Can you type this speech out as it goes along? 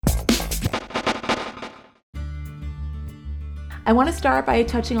I want to start by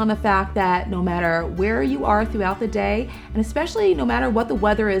touching on the fact that no matter where you are throughout the day, and especially no matter what the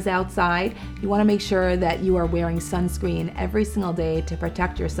weather is outside, you want to make sure that you are wearing sunscreen every single day to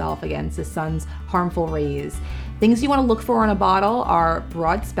protect yourself against the sun's harmful rays. Things you want to look for in a bottle are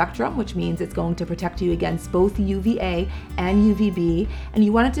broad spectrum, which means it's going to protect you against both UVA and UVB, and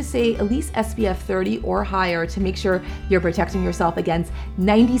you want it to say at least SPF 30 or higher to make sure you're protecting yourself against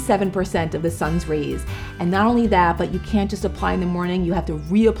 97% of the sun's rays. And not only that, but you can't just apply in the morning, you have to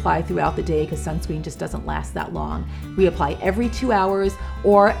reapply throughout the day because sunscreen just doesn't last that long. Reapply every 2 hours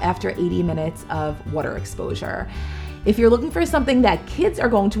or after 80 minutes of water exposure. If you're looking for something that kids are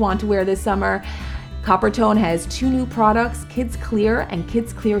going to want to wear this summer, Coppertone has 2 new products, Kids Clear and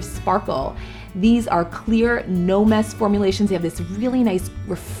Kids Clear Sparkle. These are clear, no mess formulations. They have this really nice,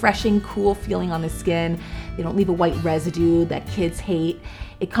 refreshing, cool feeling on the skin. They don't leave a white residue that kids hate.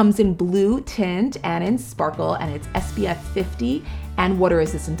 It comes in blue tint and in sparkle, and it's SPF 50 and water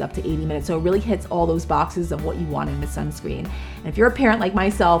resistant up to 80 minutes. So it really hits all those boxes of what you want in a sunscreen. And if you're a parent like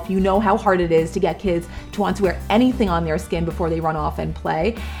myself, you know how hard it is to get kids to want to wear anything on their skin before they run off and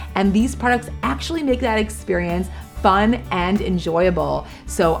play. And these products actually make that experience fun and enjoyable.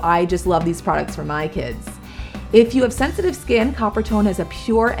 So I just love these products for my kids. If you have sensitive skin, Coppertone has a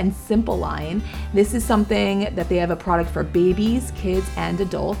pure and simple line. This is something that they have a product for babies, kids, and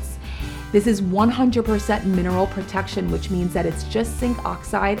adults. This is 100% mineral protection, which means that it's just zinc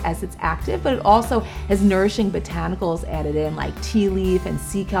oxide as it's active, but it also has nourishing botanicals added in like tea leaf and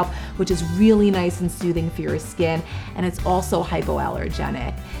sea kelp, which is really nice and soothing for your skin. And it's also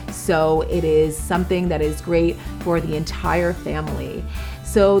hypoallergenic. So it is something that is great for the entire family.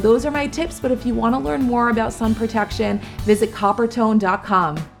 So those are my tips, but if you want to learn more about sun protection, visit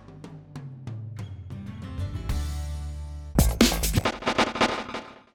coppertone.com.